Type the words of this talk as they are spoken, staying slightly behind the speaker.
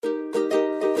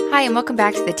Hi, and welcome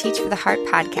back to the Teach for the Heart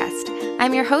podcast.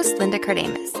 I'm your host, Linda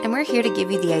Cardamus, and we're here to give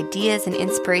you the ideas and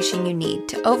inspiration you need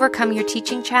to overcome your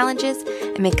teaching challenges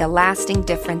and make a lasting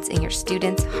difference in your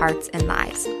students' hearts and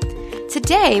lives.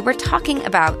 Today, we're talking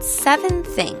about 7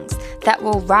 things that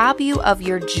will rob you of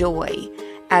your joy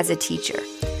as a teacher.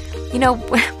 You know,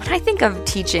 when I think of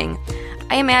teaching,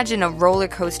 I imagine a roller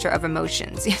coaster of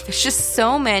emotions. There's just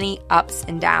so many ups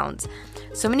and downs,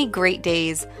 so many great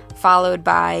days followed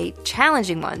by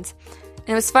challenging ones. And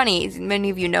it was funny,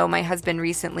 many of you know my husband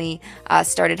recently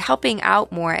started helping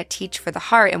out more at Teach for the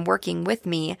Heart and working with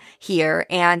me here.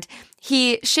 And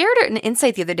he shared an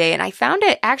insight the other day, and I found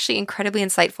it actually incredibly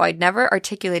insightful. I'd never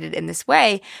articulated it in this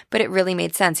way, but it really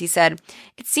made sense. He said,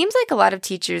 it seems like a lot of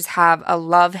teachers have a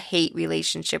love-hate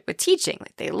relationship with teaching.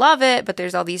 Like they love it, but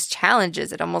there's all these challenges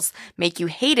that almost make you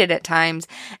hate it at times.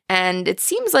 And it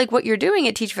seems like what you're doing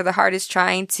at Teach for the Heart is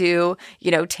trying to,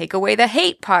 take away the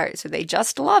hate part, so they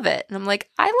just love it. And I'm like,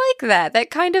 I like that. That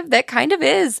kind of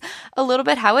is a little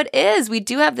bit how it is. We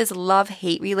do have this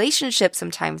love-hate relationship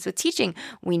sometimes with teaching.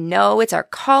 We know it's our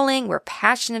calling. We're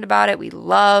passionate about it. We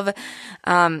love,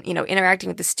 interacting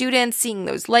with the students, seeing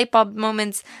those light bulb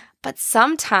moments. But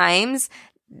sometimes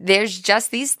there's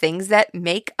just these things that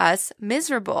make us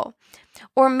miserable.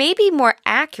 Or maybe more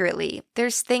accurately,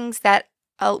 there's things that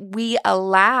we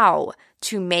allow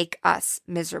to make us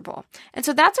miserable. And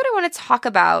so that's what I want to talk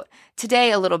about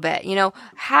today a little bit.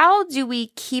 How do we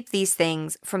keep these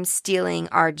things from stealing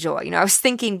our joy? I was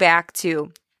thinking back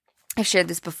to, I've shared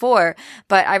this before,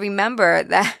 but I remember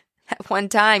that at one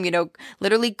time,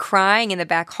 literally crying in the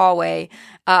back hallway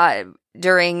I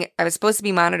was supposed to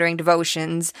be monitoring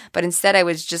devotions, but instead I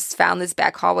was just found this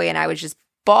back hallway and I was just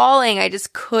bawling.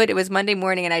 It was Monday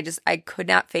morning and I could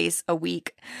not face a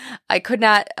week. I could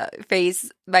not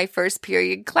face my first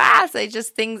period class. It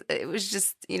was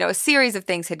just, a series of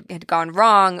things had gone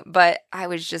wrong, but I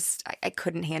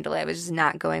couldn't handle it. It was just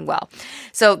not going well.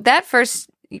 So that first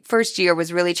year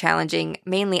was really challenging.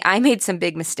 Mainly, I made some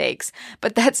big mistakes,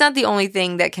 but that's not the only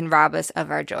thing that can rob us of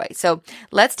our joy. So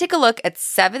let's take a look at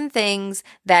 7 things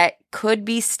that could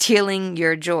be stealing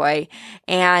your joy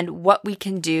and what we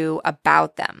can do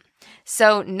about them.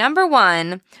 So number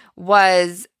 1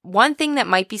 was one thing that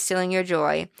might be stealing your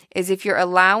joy is if you're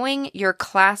allowing your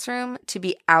classroom to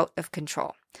be out of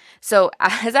control. So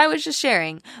as I was just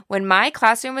sharing, when my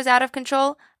classroom was out of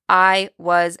control, I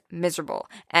was miserable,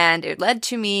 and it led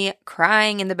to me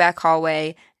crying in the back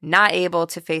hallway, not able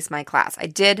to face my class. I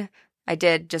did,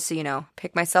 just so you know,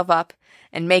 pick myself up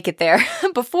and make it there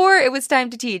before it was time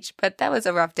to teach, but that was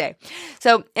a rough day.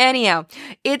 So anyhow,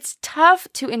 it's tough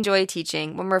to enjoy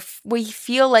teaching when we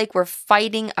feel like we're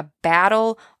fighting a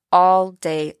battle all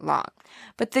day long.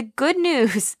 But the good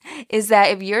news is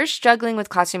that if you're struggling with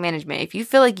classroom management, if you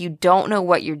feel like you don't know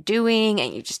what you're doing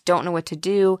and you just don't know what to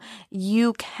do,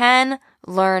 you can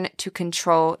learn to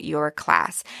control your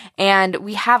class. And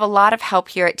we have a lot of help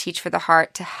here at Teach for the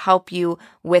Heart to help you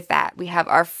with that. We have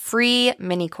our free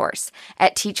mini course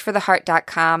at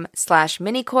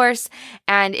teachfortheheart.com/mini course.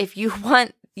 And if you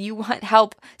want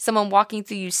help, someone walking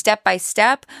through you step by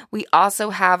step, we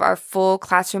also have our full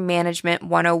Classroom Management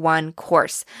 101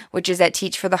 course, which is at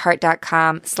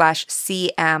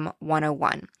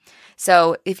teachfortheheart.com/CM101.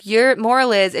 So if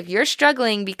you're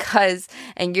struggling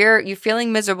and you're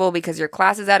feeling miserable because your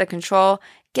class is out of control,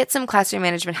 get some classroom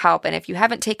management help. And if you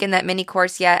haven't taken that mini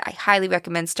course yet, I highly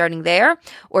recommend starting there.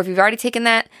 Or if you've already taken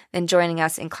that, then joining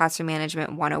us in Classroom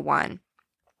Management 101.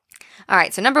 All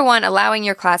right, so number 1, allowing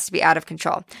your class to be out of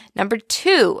control. Number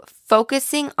 2,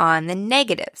 focusing on the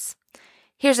negatives.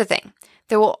 Here's the thing.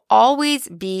 There will always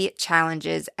be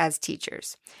challenges as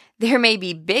teachers. There may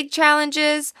be big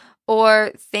challenges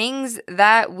or things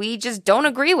that we just don't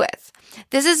agree with.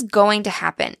 This is going to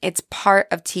happen. It's part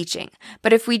of teaching.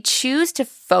 But if we choose to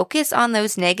focus on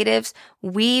those negatives,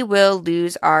 we will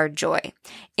lose our joy.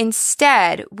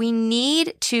 Instead, we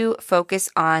need to focus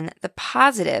on the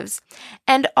positives.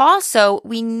 And also,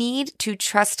 we need to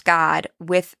trust God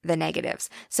with the negatives.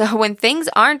 So when things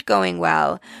aren't going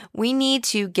well, we need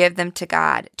to give them to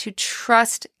God, to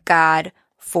trust God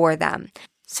for them.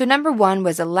 So number 1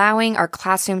 was allowing our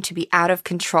classroom to be out of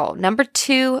control. Number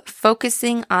 2,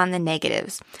 focusing on the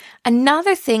negatives.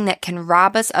 Another thing that can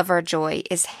rob us of our joy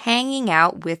is hanging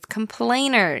out with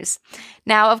complainers.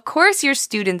 Now, of course, your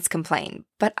students complain,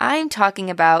 but I'm talking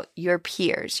about your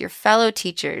peers, your fellow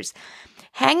teachers.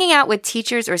 Hanging out with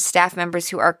teachers or staff members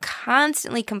who are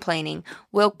constantly complaining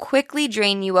will quickly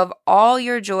drain you of all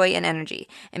your joy and energy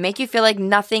and make you feel like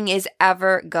nothing is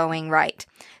ever going right.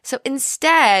 So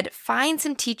instead, find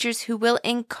some teachers who will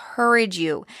encourage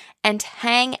you and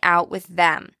hang out with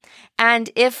them. And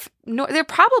there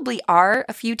probably are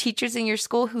a few teachers in your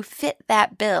school who fit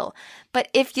that bill. But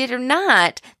if you're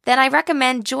not, then I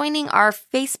recommend joining our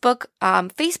Facebook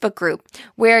group,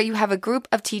 where you have a group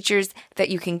of teachers that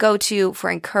you can go to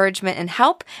for encouragement and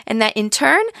help, and that in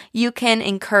turn, you can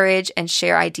encourage and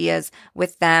share ideas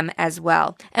with them as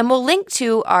well. And we'll link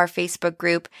to our Facebook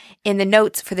group in the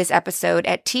notes for this episode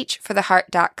at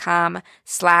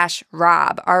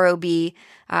teachfortheheart.com/Rob, R-O-B,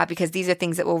 because these are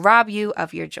things that will rob you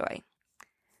of your joy.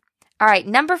 All right,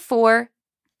 number 4,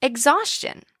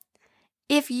 exhaustion.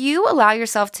 If you allow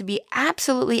yourself to be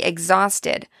absolutely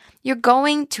exhausted, you're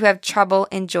going to have trouble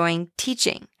enjoying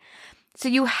teaching. So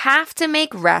you have to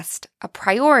make rest a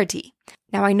priority.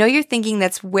 Now, I know you're thinking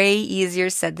that's way easier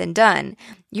said than done.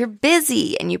 You're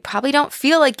busy and you probably don't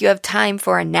feel like you have time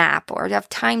for a nap or have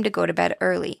time to go to bed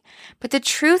early. But the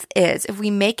truth is, if we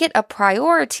make it a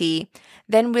priority,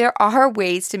 then there are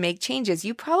ways to make changes.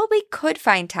 You probably could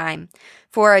find time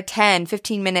for a 10,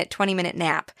 15-minute, 20-minute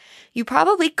nap. You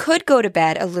probably could go to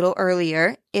bed a little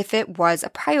earlier if it was a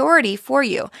priority for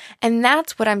you. And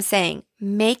that's what I'm saying.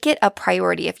 Make it a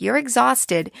priority. If you're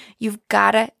exhausted, you've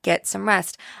got to get some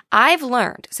rest. I've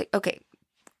learned,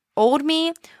 old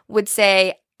me would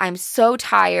say, I'm so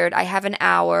tired, I have an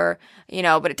hour,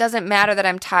 but it doesn't matter that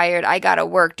I'm tired. I got to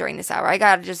work during this hour. I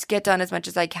got to just get done as much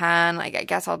as I can. I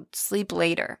guess I'll sleep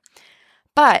later.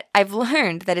 But I've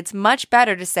learned that it's much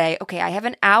better to say, okay, I have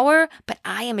an hour, but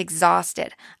I am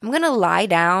exhausted. I'm going to lie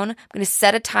down. I'm going to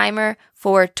set a timer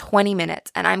for 20 minutes,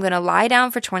 and I'm going to lie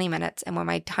down for 20 minutes. And when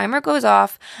my timer goes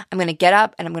off, I'm going to get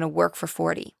up and I'm going to work for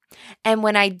 40. And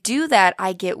when I do that,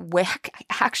 I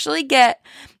actually get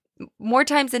more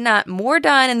times than not, more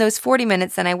done in those 40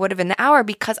 minutes than I would have in the hour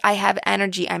because I have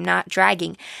energy. I'm not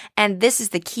dragging. And this is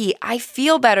the key. I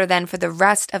feel better then for the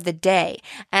rest of the day.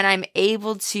 And I'm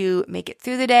able to make it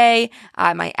through the day.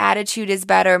 My attitude is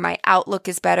better. My outlook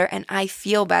is better. And I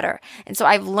feel better. And so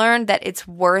I've learned that it's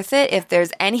worth it. If there's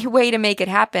any way to make it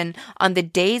happen on the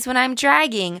days when I'm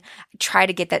dragging, try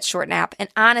to get that short nap. And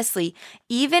honestly,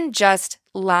 even just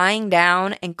lying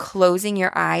down and closing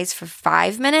your eyes for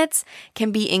 5 minutes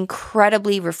can be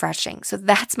incredibly refreshing. So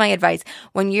that's my advice.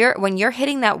 When you're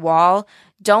hitting that wall,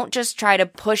 don't just try to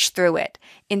push through it.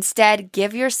 Instead,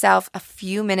 give yourself a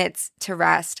few minutes to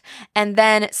rest. And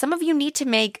then some of you need to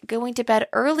make going to bed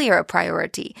earlier a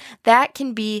priority. That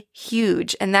can be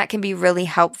huge, and that can be really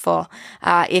helpful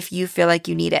if you feel like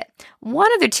you need it. One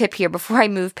other tip here before I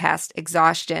move past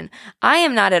exhaustion. I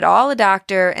am not at all a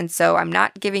doctor, and so I'm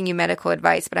not giving you medical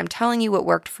advice, but I'm telling you what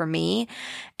worked for me.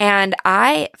 And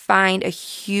I find a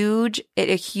huge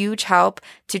help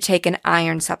to take an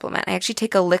iron supplement. I actually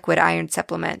take a liquid iron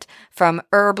supplement from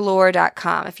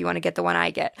herblore.com if you want to get the one I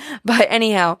get. But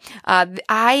anyhow,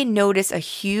 I notice a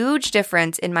huge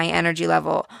difference in my energy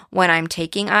level when I'm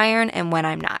taking iron and when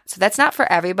I'm not. So that's not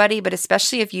for everybody, but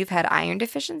especially if you've had iron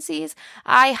deficiencies,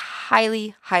 I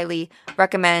highly, highly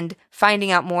recommend finding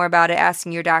out more about it,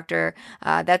 asking your doctor.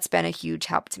 That's been a huge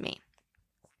help to me.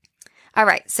 All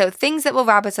right, so things that will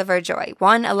rob us of our joy.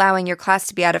 1, allowing your class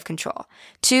to be out of control.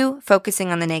 2, focusing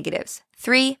on the negatives.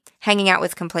 3, hanging out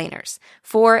with complainers.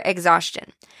 4,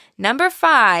 exhaustion. Number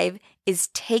 5 is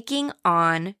taking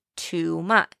on too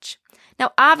much.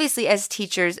 Now, obviously, as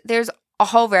teachers, there's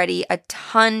already a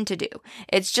ton to do.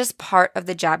 It's just part of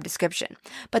the job description.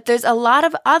 But there's a lot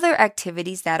of other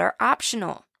activities that are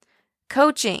optional.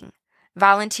 Coaching,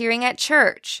 volunteering at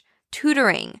church,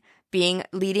 tutoring,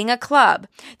 leading a club.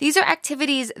 These are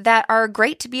activities that are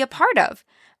great to be a part of,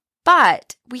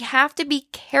 but we have to be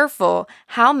careful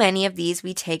how many of these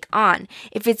we take on.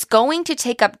 If it's going to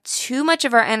take up too much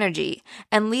of our energy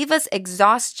and leave us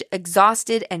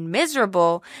exhausted and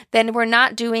miserable, then we're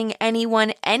not doing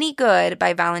anyone any good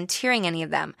by volunteering any of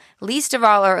them, least of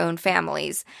all our own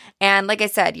families. And like I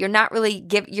said, you're not really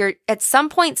at some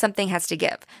point something has to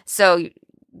give. So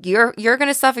you're going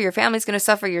to suffer, your family's going to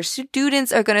suffer, your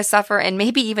students are going to suffer, and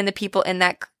maybe even the people in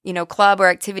that, club or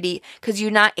activity, because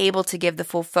you're not able to give the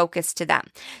full focus to them.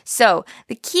 So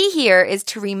the key here is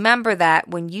to remember that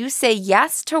when you say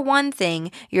yes to one thing,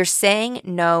 you're saying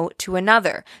no to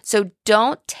another. So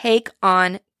don't take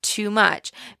on too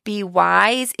much. Be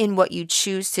wise in what you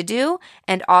choose to do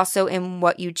and also in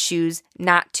what you choose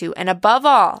not to. And above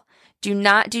all, do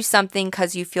not do something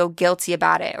because you feel guilty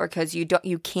about it or because you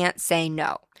can't say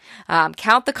no.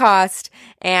 Count the cost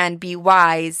and be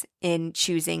wise in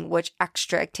choosing which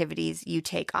extra activities you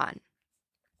take on.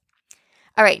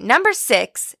 All right, number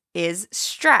 6 is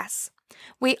stress.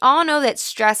 We all know that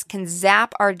stress can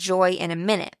zap our joy in a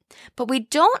minute, but we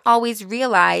don't always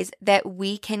realize that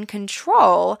we can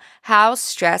control how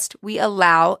stressed we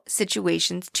allow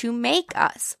situations to make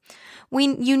us.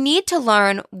 You need to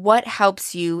learn what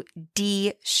helps you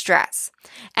de-stress.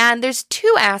 And there's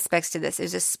two aspects to this.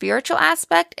 There's a spiritual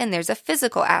aspect and there's a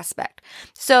physical aspect.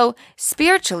 So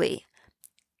spiritually,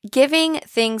 giving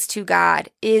things to God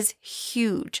is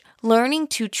huge. Learning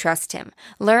to trust Him.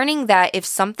 Learning that if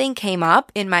something came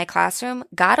up in my classroom,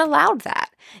 God allowed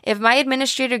that. If my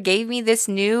administrator gave me this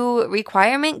new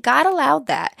requirement, God allowed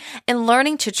that. And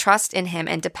learning to trust in Him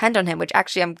and depend on Him, which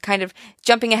actually I'm kind of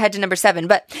jumping ahead to number 7,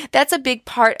 but that's a big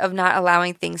part of not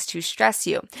allowing things to stress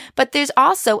you. But there's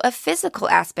also a physical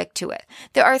aspect to it.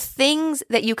 There are things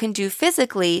that you can do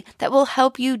physically that will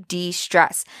help you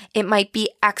de-stress. It might be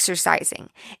exercising.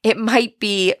 It might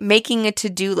be making a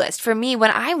to-do list. For me,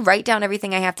 when I write down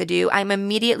everything I have to do, I'm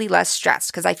immediately less stressed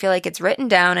because I feel like it's written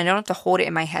down and I don't have to hold it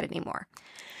in my head anymore.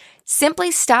 Simply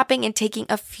stopping and taking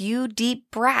a few deep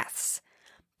breaths,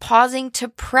 pausing to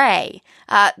pray.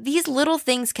 These little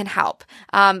things can help.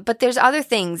 But there's other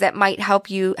things that might help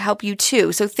you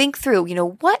too. So think through,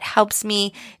 what helps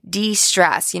me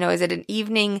de-stress? Is it an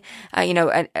evening,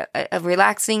 a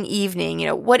relaxing evening?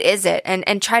 What is it?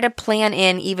 And try to plan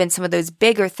in even some of those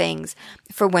bigger things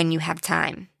for when you have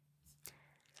time.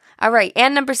 All right.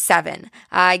 And number 7,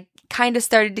 I kind of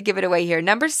started to give it away here.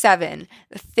 Number 7,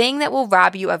 the thing that will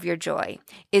rob you of your joy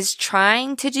is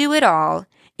trying to do it all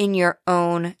in your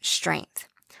own strength.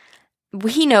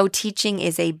 We know teaching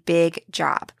is a big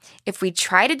job. If we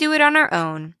try to do it on our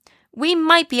own, we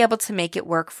might be able to make it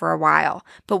work for a while,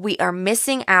 but we are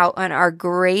missing out on our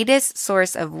greatest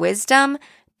source of wisdom,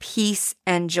 peace,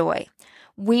 and joy.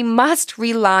 We must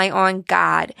rely on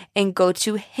God and go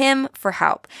to Him for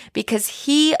help because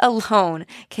He alone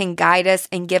can guide us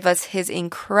and give us His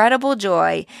incredible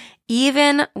joy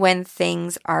even when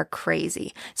things are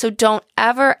crazy. So don't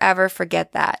ever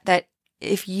forget that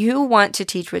if you want to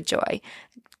teach with joy,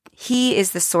 He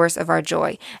is the source of our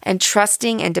joy, and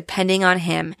trusting and depending on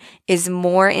Him is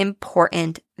more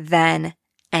important than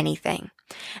anything.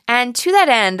 And to that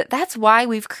end, that's why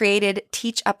we've created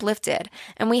Teach Uplifted.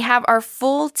 And we have our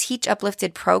full Teach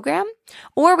Uplifted program,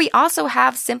 or we also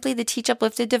have simply the Teach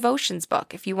Uplifted devotions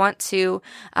book if you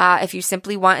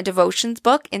simply want a devotions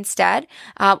book instead,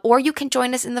 or you can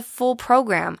join us in the full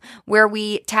program where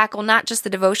we tackle not just the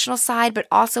devotional side, but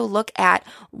also look at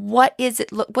what does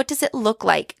it look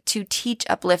like to teach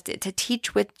uplifted, to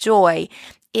teach with joy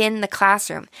in the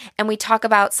classroom. And we talk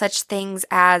about such things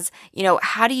as,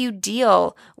 how do you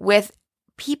deal with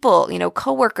people,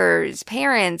 coworkers,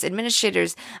 parents,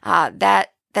 administrators,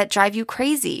 that drive you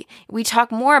crazy. We talk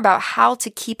more about how to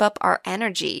keep up our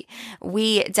energy.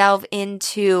 We delve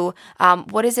into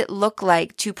what does it look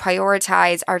like to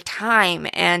prioritize our time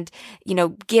and,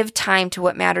 give time to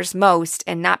what matters most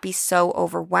and not be so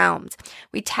overwhelmed.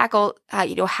 We tackle,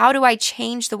 how do I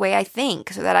change the way I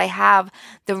think so that I have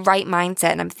the right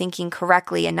mindset and I'm thinking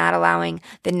correctly and not allowing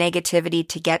the negativity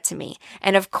to get to me.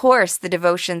 And of course, the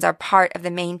devotions are part of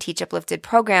the main Teach Uplifted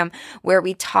program where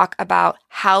we talk about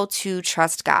how to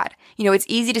trust God. It's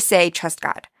easy to say trust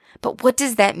God, but what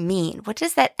does that mean? What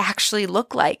does that actually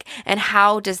look like? And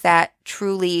how does that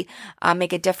truly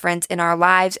make a difference in our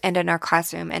lives and in our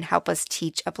classroom and help us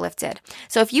teach uplifted?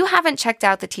 So if you haven't checked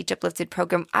out the Teach Uplifted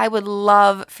program, I would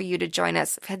love for you to join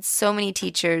us. I've had so many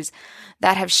teachers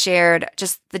that have shared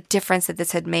just the difference that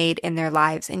this had made in their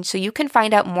lives. And so you can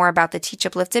find out more about the Teach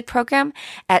Uplifted program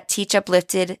at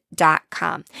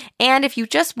teachuplifted.com. And if you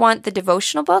just want the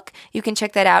devotional book, you can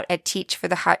check that out at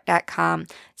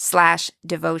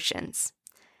teachfortheheart.com/devotions.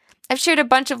 I've shared a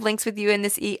bunch of links with you in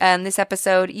this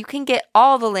episode. You can get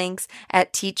all the links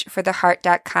at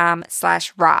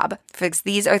teachfortheheart.com/rob, because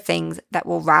these are things that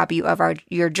will rob you of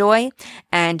your joy,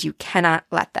 and you cannot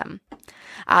let them.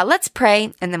 Let's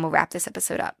pray, and then we'll wrap this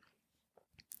episode up.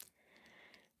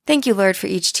 Thank you, Lord, for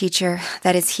each teacher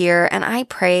that is here, and I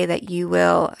pray that you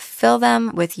will fill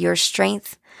them with your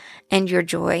strength and your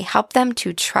joy. Help them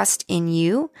to trust in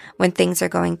you when things are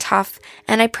going tough.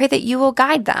 And I pray that you will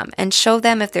guide them and show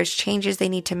them if there's changes they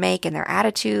need to make in their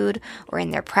attitude or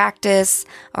in their practice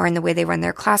or in the way they run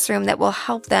their classroom that will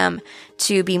help them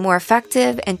to be more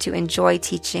effective and to enjoy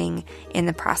teaching in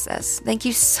the process. Thank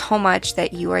you so much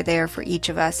that you are there for each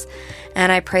of us.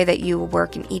 And I pray that you will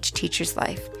work in each teacher's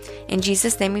life. In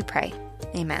Jesus' name we pray.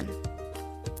 Amen.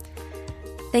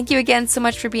 Thank you again so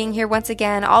much for being here once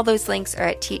again. All those links are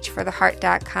at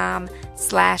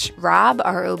teachfortheheart.com/Rob,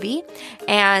 R-O-B.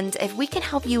 And if we can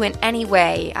help you in any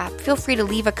way, feel free to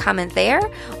leave a comment there,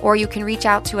 or you can reach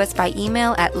out to us by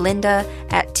email at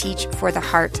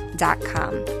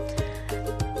linda@teachfortheheart.com.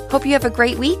 Hope you have a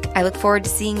great week. I look forward to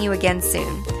seeing you again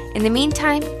soon. In the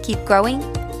meantime, keep growing,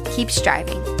 keep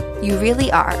striving. You really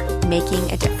are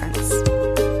making a difference.